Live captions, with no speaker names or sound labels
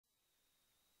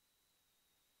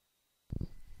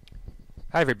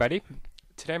Hi everybody.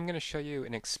 Today I'm going to show you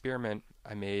an experiment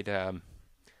I made,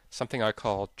 something I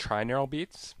call trinaural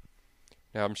beats.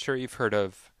 Now I'm sure you've heard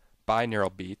of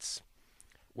binaural beats,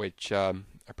 which are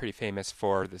pretty famous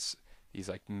for these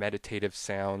like meditative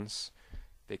sounds.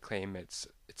 They claim it's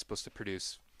supposed to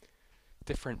produce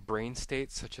different brain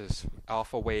states such as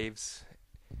alpha waves,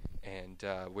 and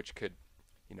which could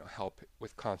help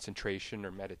with concentration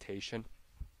or meditation.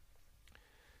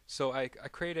 So I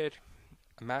created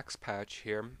a max patch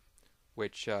here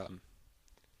which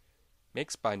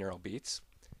makes binaural beats.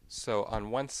 So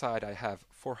on one side I have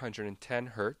 410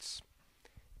 hertz,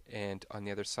 and on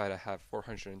the other side I have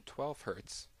 412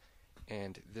 hertz.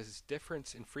 And this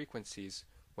difference in frequencies,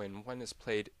 when one is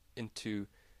played into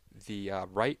the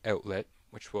right outlet,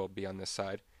 which will be on this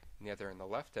side, and the other in the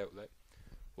left outlet,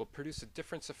 will produce a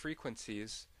difference of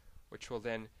frequencies, which will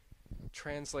then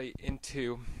translate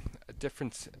into a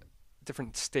different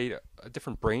state, a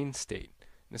different brain state.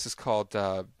 This is called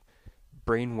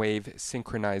brainwave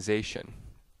synchronization.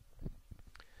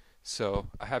 So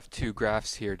I have two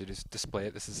graphs here to display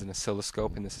it. This is an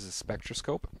oscilloscope and this is a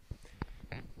spectroscope.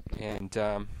 And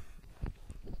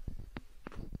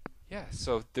yeah,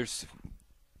 so there's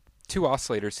two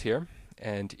oscillators here,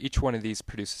 and each one of these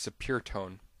produces a pure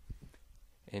tone.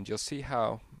 And you'll see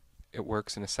how it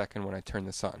works in a second when I turn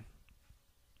this on.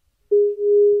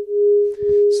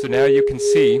 So now you can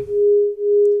see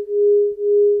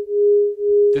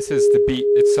this is the beat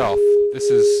itself. This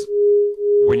is,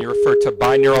 when you refer to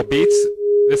binaural beats,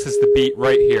 this is the beat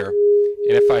right here.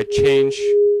 And if I change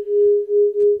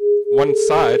one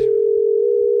side,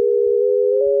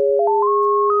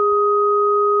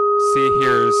 see,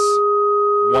 here's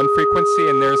one frequency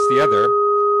and there's the other.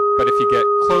 But if you get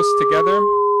close together,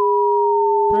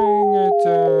 bring it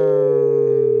down.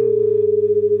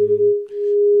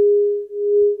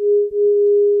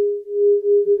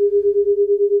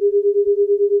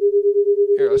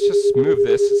 Here, let's just move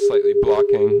this. It's slightly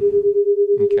blocking.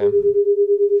 Okay.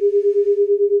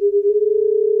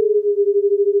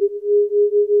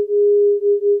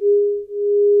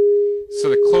 So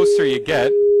the closer you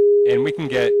get, and we can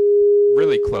get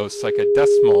really close, like a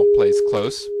decimal place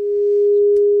close,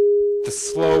 the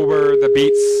slower the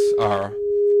beats are.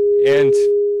 And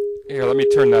here, let me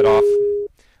turn that off.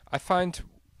 I find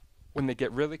when they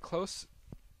get really close,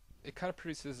 it kind of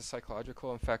produces a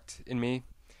psychological effect in me,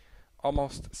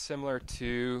 almost similar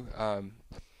to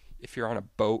if you're on a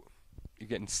boat, you're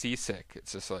getting seasick.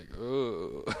 It's just like,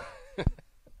 ooh.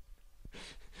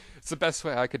 It's the best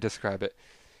way I could describe it.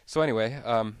 So anyway,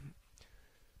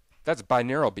 that's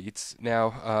binaural beats.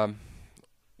 Now,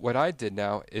 what I did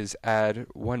now is add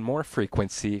one more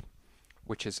frequency,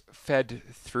 which is fed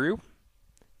through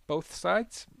both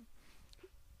sides.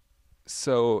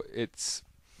 So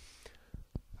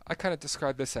I kind of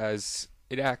describe this as,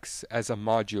 it acts as a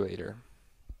modulator.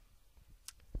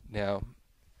 Now,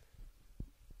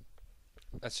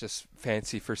 that's just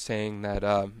fancy for saying that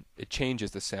it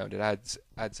changes the sound. It adds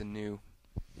a new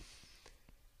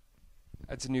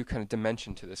kind of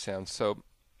dimension to the sound. So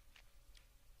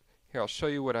here, I'll show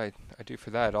you what I do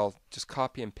for that. I'll just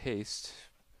copy and paste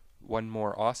one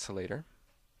more oscillator,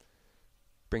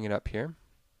 bring it up here,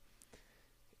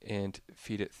 and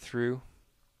feed it through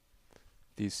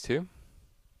these two.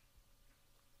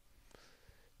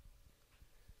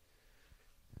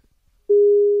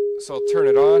 So I'll turn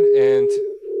it on, and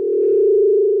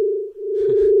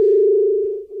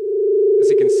as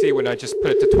you can see, when I just put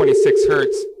it to 26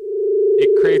 hertz, it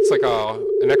creates like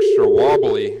an extra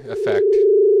wobbly effect.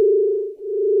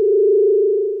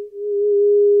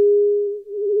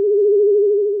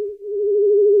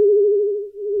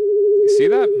 You see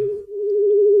that?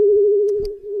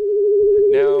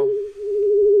 Now,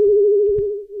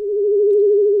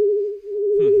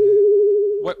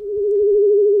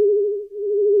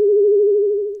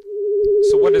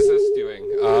 what is this doing?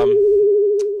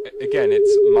 Again,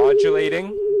 it's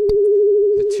modulating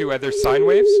the two other sine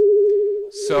waves.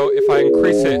 So if I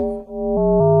increase it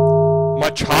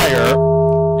much higher,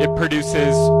 it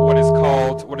produces what is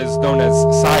known as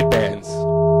sidebands.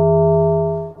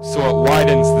 So it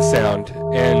widens the sound,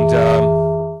 and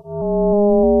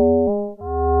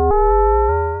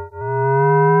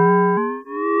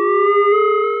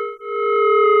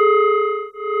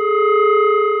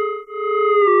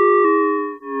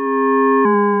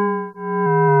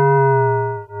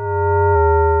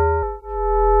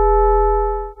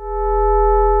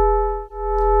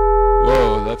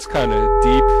that's kind of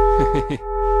deep.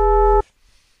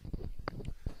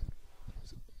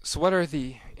 So what are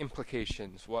the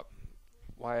implications?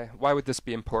 Why would this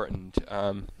be important?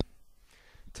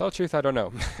 Tell the truth, I don't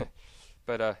know.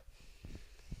 But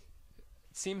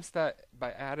It seems that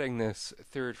by adding this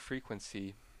third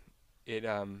frequency, it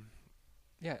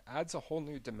yeah, adds a whole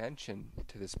new dimension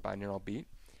to this binaural beat,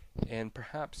 and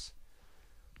perhaps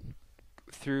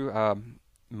through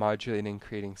modulating,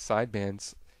 creating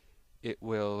sidebands, it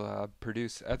will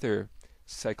produce other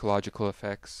psychological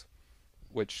effects,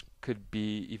 which could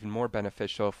be even more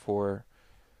beneficial for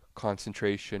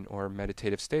concentration or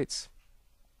meditative states.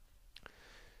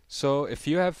 So if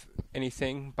you have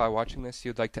anything by watching this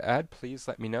you'd like to add, please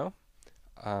let me know.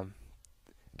 Um,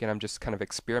 Again, I'm just kind of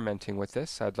experimenting with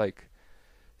this. And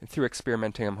through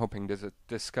experimenting, I'm hoping to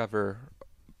discover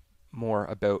more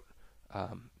about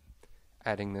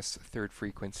adding this third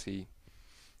frequency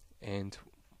and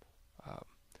uh,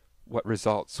 what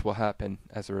results will happen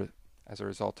as a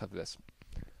result of this.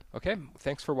 Okay,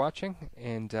 thanks for watching,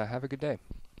 and have a good day.